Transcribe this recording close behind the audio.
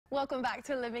Welcome back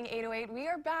to Living 808. We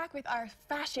are back with our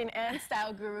fashion and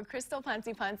style guru, Crystal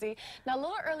Pansi. Now, a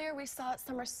little earlier, we saw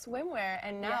summer swimwear,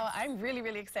 and now I'm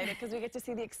really excited because we get to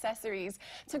see the accessories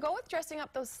to go with dressing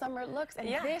up those summer looks. And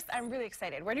this, I'm really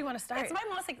excited. Where do you want to start?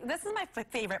 This is my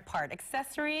favorite part.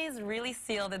 Accessories really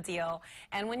seal the deal.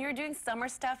 And when you're doing summer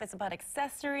stuff, it's about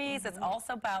accessories. It's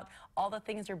also about all the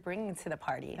things you're bringing to the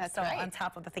party. That's so right. On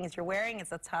top of the things you're wearing, it's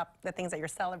the things that you're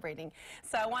celebrating.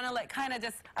 So I want to kind of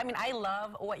just, I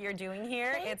love what you're doing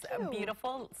here. It's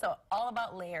beautiful. So all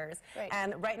about layers. Right.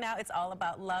 And right now it's all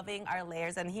about loving our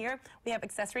layers. And here we have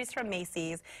accessories from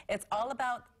Macy's. It's all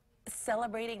about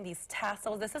celebrating these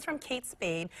tassels. This is from Kate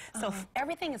Spade. So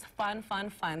everything is fun.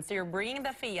 So you're bringing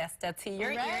the fiesta to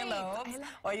your earlobes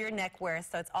or your neckwear.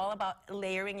 So it's all about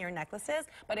layering your necklaces.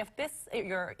 But if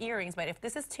your earrings, but if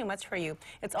this is too much for you,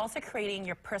 it's also creating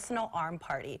your personal arm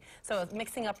party. So it's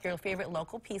mixing up your favorite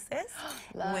local pieces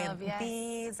with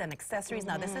beads and accessories.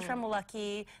 Now this is from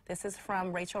Lucky. This is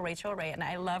from Rachel Ray, and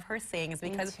I love her sayings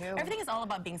because everything is all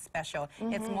about being special.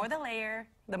 It's more the layer.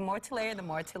 The more to layer, the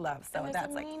more to love. So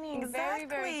that's like very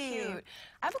cute.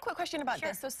 I have a quick question about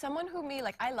this. So someone who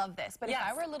I love this, but if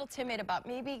I were a little timid about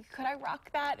maybe could I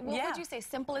rock that? What would you say?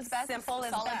 Simple is best. Simple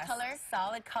is solid best. Color.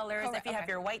 Solid colors. If you have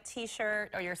your white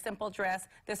T-shirt or your simple dress,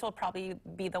 this will probably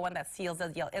be the one that seals the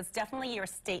deal. It's definitely your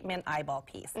statement eyeball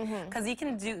piece because you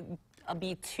can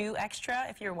be too extra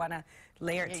if you want to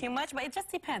layer it too much, but it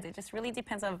just depends. It just really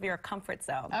depends on your comfort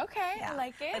zone. Okay, I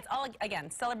like it. It's all,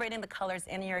 again, celebrating the colors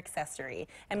in your accessory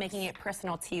and making it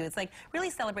personal to you. It's like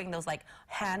really celebrating those like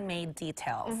handmade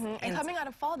details. And coming out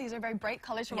of fall, these are very bright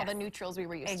colors from all the neutrals we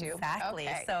were used to. Exactly.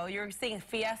 So you're seeing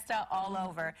fiesta all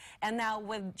over. And now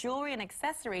with jewelry and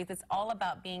accessories, it's all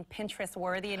about being Pinterest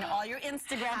worthy and all your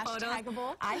Instagram photos.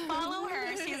 I follow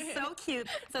her. She's so cute.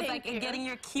 So it's like getting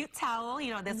your cute towel.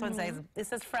 You know, this one says,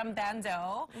 this is from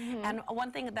Bando. And one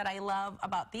thing that I love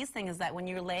about these things is that when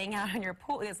you're laying out on your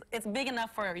pool, it's big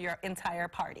enough for your entire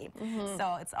party.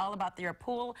 So it's all about your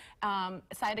pool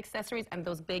side accessories and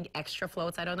those big extra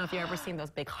floats. I don't know if you've ever seen those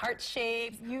big heart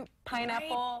shapes,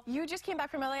 pineapple. You just came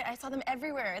back from LA. I saw them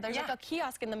everywhere. There's like a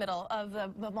kiosk in the middle of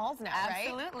the malls now, right?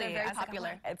 Absolutely. They're very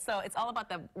popular. So it's all about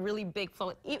the really big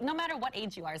float, no matter what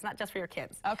age you are. It's not just for your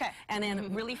kids. Okay. And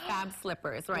then really fab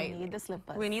slippers, right? We need the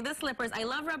slippers. We need the slippers. I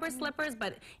love rubber slippers,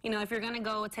 but you know, if you're gonna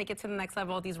go take it to the next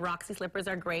level, these Roxy slippers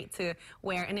are great to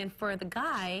wear. And then for the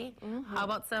guy, how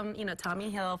about some,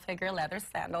 Tommy Hilfiger leather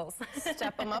sandals?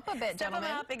 Step them up a bit, gentlemen. Step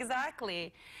them up,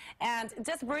 exactly. And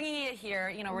just bringing it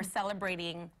here, we're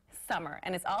celebrating summer,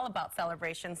 and it's all about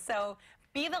celebration. So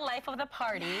be the life of the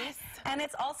party. And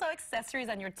it's also accessories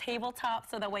on your tabletop,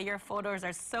 so that way your photos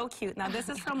are so cute. Now, this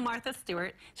is from Martha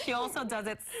Stewart. She also does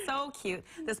it so cute.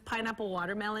 This pineapple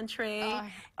watermelon tray.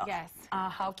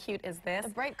 How cute is this?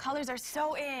 The bright colors are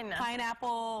so in.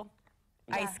 Pineapple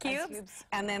ice cubes,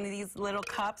 and then these little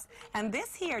cups. And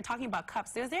this here, talking about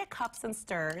cups, there are cups and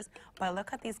stirs, but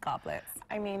look at these goblets.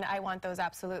 I mean, I want those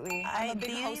absolutely. I'm a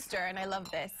big hoster, and I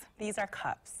love this. These are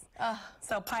cups.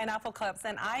 So pineapple cups,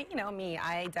 and I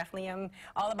definitely am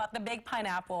all about the big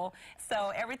pineapple.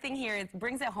 So everything here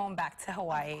brings it home back to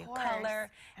Hawaii. Color.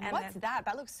 And what's that?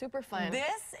 That looks super fun.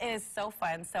 This is so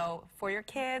fun. So for your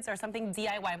kids or something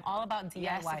DIY, I'm all about DIY.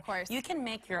 Yes, of course. You can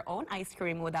make your own ice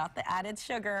cream without the added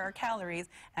sugar or calories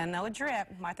and no drip.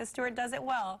 Martha Stewart does it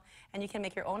well. And you can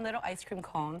make your own little ice cream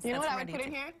cones. You know what I would put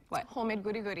in here? What? Homemade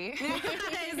goody-goody.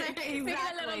 Exactly. Being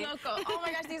a little loco. Oh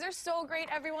my gosh, these are so great,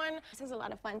 everyone. This is a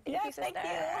lot of fun. Thank you, sister.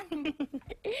 Thank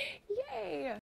you. Yay.